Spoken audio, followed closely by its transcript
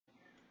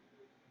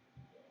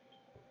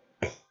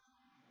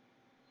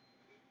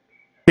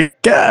Kick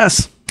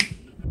gas.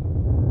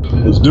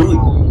 Let's do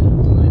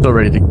it. So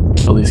ready to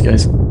kill these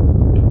guys.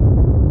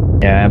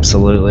 Yeah,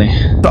 absolutely.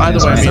 So either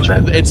way, I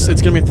mean, it's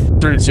gonna be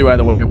 3-2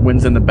 either way. It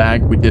wins in the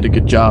bag. We did a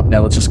good job. Now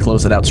let's just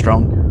close it out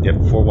strong. Yep,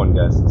 4-1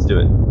 guys. Let's do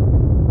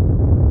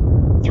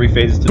it. 3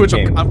 phases to Twitch, the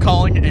game. I'm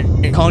calling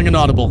an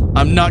audible.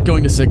 I'm not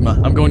going to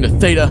Sigma. I'm going to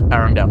Theta.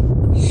 Arrow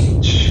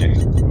down. Shit.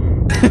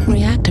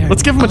 Reactor.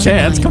 Let's give them a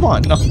chance. Come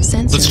on. No.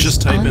 Let's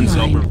just type in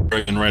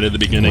Zelbergen right at the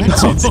beginning and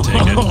see if they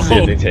take it. See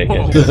if they take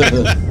it.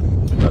 That's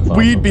awesome.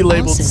 We'd be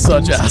labeled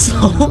such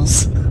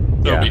assholes.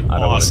 Yeah, That'd be I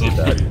don't want to awesome.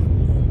 do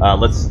that.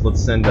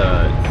 Let's send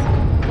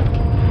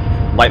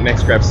Light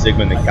Max grab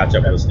Sigma and then catch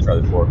up with us in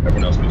Charlie 4.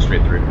 Everyone else move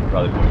straight through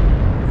Charlie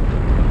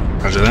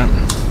Point. Roger that.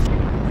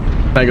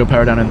 Can I go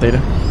power down in Theta?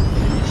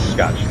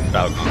 Scotch,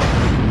 vouch.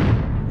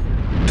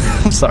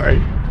 I'm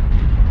sorry.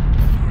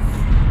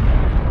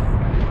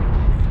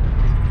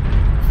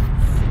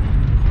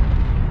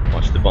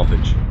 Watch the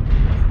bumpage.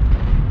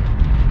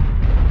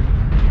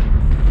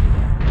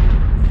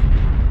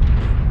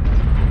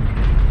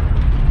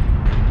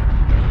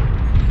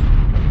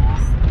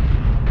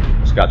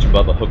 Scotch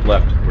above a hook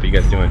left. What are you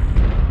guys doing?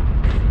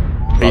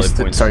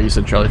 Sorry, you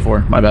said Charlie 4.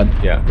 My bad.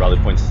 Yeah, Raleigh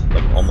Point's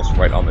like almost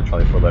right on the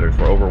Charlie 4 letters.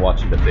 We're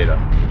overwatching the Theta.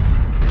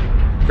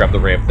 Grab the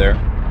ramp there.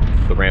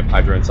 The ramp,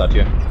 Hydra and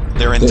Satya.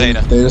 They're in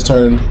Theta. Theta's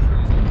turn.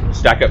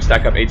 Stack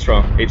up, 8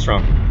 strong, 8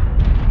 strong.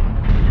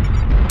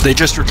 They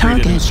just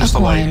retreated. It was just a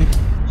light.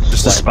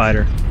 Just a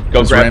spider.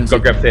 Go grab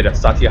Theta.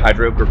 Satya,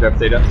 Hydra, go grab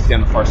Theta. Stay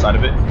on the far side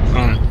of it.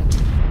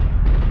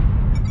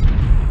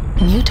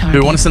 New target. Do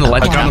we want to send a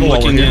light Like I'm down?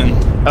 looking in.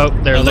 Oh,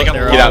 they're Oh, they got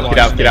they're Get all out, get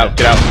out, get out,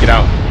 get out, get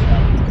out.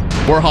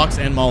 Warhawks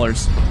and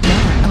Maulers.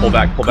 Pull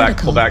back, pull back,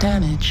 Critical pull back.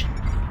 Damage.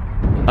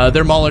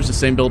 Their Maulers the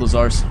same build as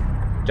ours.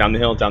 Down the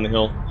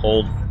hill,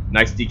 hold.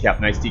 Nice decap,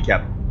 nice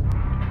decap.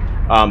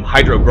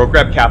 Hydro, go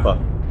grab Kappa.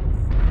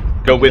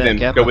 Go with him,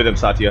 Kappa. go with him,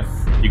 Satya.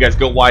 You guys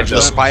go wide though.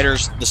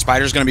 The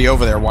spider's gonna be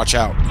over there. Watch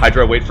out.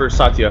 Hydra, wait for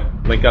Satya.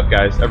 Link up,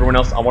 guys. Everyone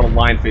else, I want a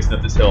line facing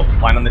up this hill.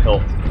 Line on the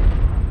hill.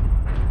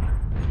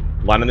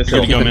 Line on this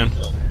You're hill. good to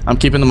go, man. I'm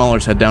keeping the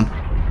Maulers head down.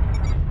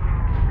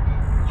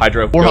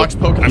 Hydra, Warhawks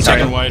go. poking. I'm Sorry.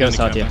 taking wide Go in the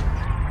Satya. Kappa.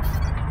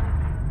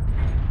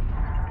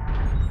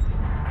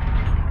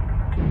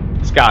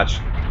 Scotch.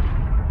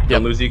 Yep.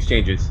 Don't lose the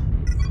exchanges.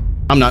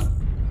 I'm not.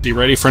 Be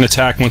ready for an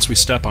attack once we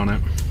step on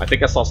it. I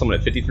think I saw someone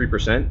at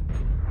 53%.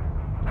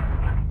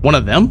 One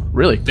of them?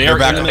 Really? They are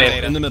back in the to middle.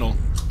 Theta. In the middle.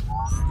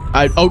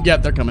 Oh, yeah,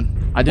 they're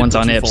coming. I didn't One's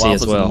put on two full Ipsy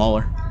as alphas in the well.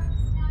 Mauler.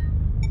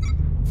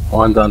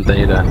 One's on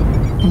Theta.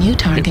 New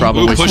target.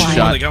 probably Ooh, was push shot.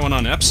 shot. They got one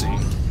on Epsi.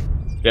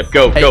 Yep,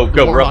 go, Hey, go,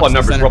 go. We're up Warhawks on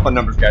numbers, in we're up on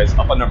numbers, guys.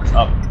 Up on numbers,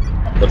 up.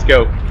 Let's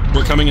go.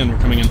 We're coming in. We're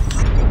coming in.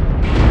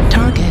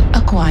 Target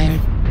acquired.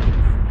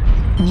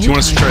 New Do you want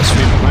us to try to target.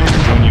 sweep behind or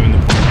join you in the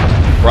point?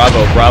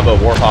 Bravo,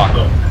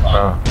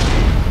 Warhawk.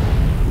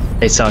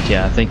 Hey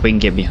Satya, I think we can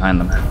get behind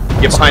them.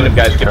 Get behind them,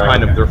 guys, get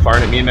behind them. They're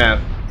firing at me and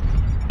Mav.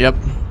 Yep.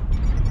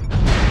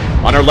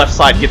 On our left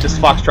side, get this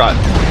Foxtrot.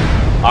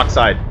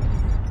 Oxide.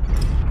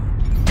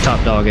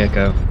 Top dog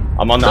Echo.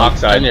 I'm on the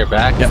Oxide. Turn your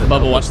back. Yep,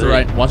 Bubba, watch the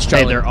right. Watch Hey,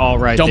 Charlie. they're all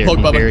right Don't there. poke,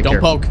 Be Bubba. very Don't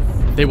careful.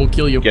 poke. They will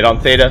kill you. Get on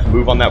Theta,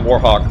 move on that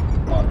Warhawk.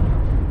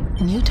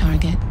 New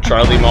target.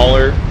 Charlie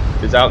Mauler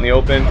is out in the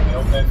open.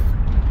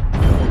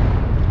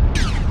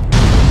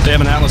 They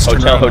have an Atlas.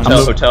 turned Hotel,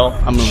 around. hotel.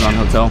 I'm moving on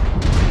hotel.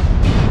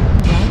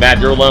 Matt,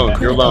 you're alone, you're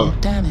Critical alone.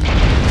 Damage.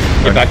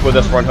 Get back with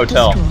us, run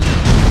hotel. Destroyed.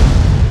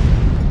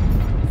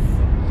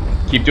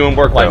 Keep doing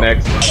work, Light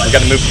Max. We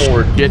gotta move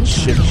forward.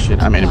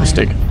 Shit. I made a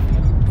mistake.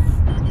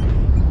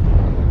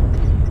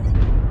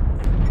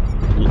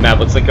 Mav,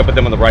 let's link up with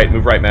them on the right.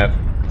 Move right, Mav.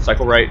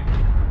 Cycle right.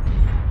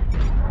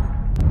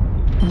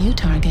 New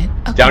target.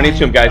 Down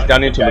into him, guys.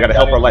 Down into him. We gotta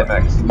help our Light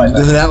Max.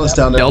 There's an Atlas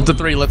down there. Delta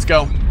 3, let's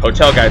go.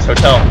 Hotel, guys.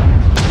 Hotel.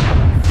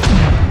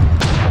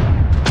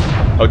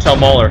 Hotel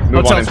Mauler. Move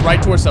on Hotel's in.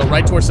 right torso,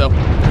 right torso.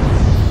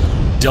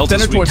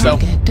 Delta's Center weak. torso.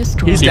 Target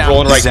destroyed. He's Keep down.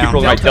 rolling right. He's Keep down.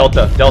 rolling right.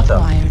 Delta. Delta.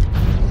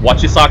 Acquired.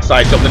 Watch your sock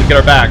side. Don't let them get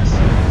our backs.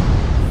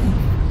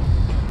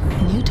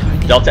 New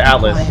target. Delta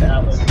Atlas.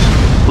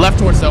 acquired. Left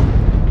torso.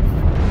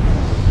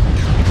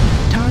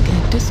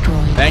 Target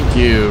destroyed. Thank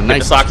you. the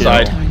Nice sock kill.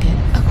 side. Target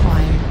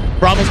acquired.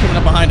 Bravo's coming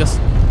up behind us.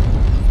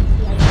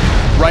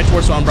 Right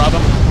torso on Bravo.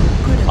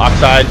 Critical.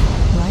 Oxide.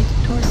 Right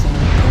torso.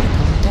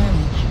 Critical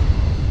damage.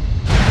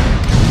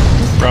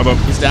 Bravo.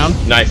 He's down.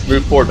 Nice.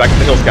 Move forward. Back to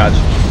the hill, Scotch.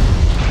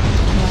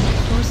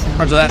 Right torso.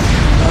 Roger that.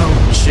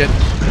 Oh, shit.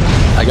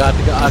 I got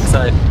the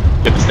Oxide.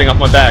 Get this thing off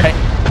my back. Hey.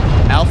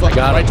 Alpha.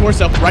 got Right him.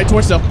 torso. Right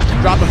torso.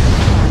 Drop him.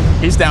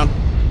 He's down.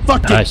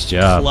 Fuck it. Nice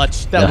job.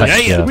 Clutch. That Nice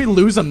was, job. did we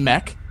lose a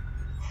mech?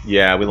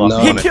 Yeah, we lost No.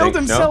 one, He I killed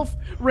think. himself.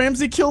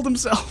 Ramsey killed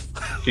himself.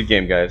 No? Good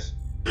game, guys.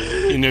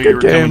 You knew you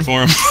were game. coming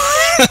for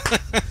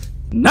him.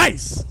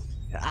 Nice.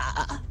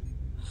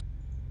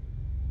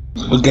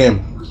 Good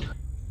game.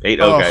 8-0,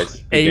 Oh, guys.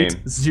 Good game.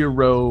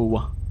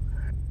 8-0.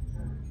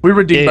 We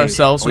redeemed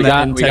ourselves from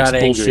that in-text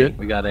bullshit.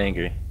 We got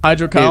angry.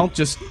 Hydro Kyle,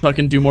 just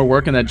fucking do more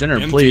work in that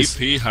generator, please.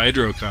 MVP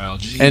Hydro Kyle.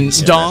 Jeez. And Yeah,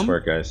 nice Dom,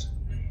 work, guys.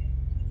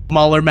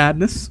 Mauler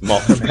Madness.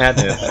 Mauler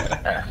Madness.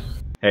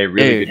 Hey,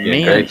 really Dude, good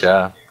game. man. Great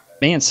job.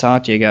 Me and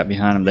Satya got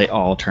behind them. They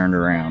all turned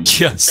around.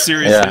 Yeah,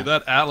 seriously, Yeah.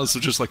 that Atlas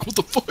was just like, what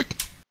the fuck?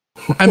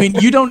 I mean,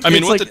 you don't. I mean,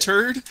 it's what like, the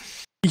turd?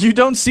 you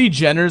don't see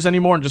Jenners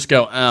anymore and just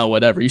go, oh,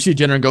 whatever. You see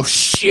Jenner and go,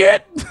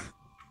 shit.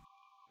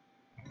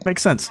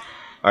 Makes sense.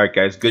 All right,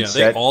 guys. Good Yeah,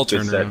 set. they all good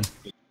turned set. around.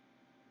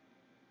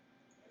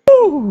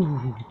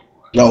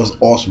 That was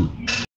awesome.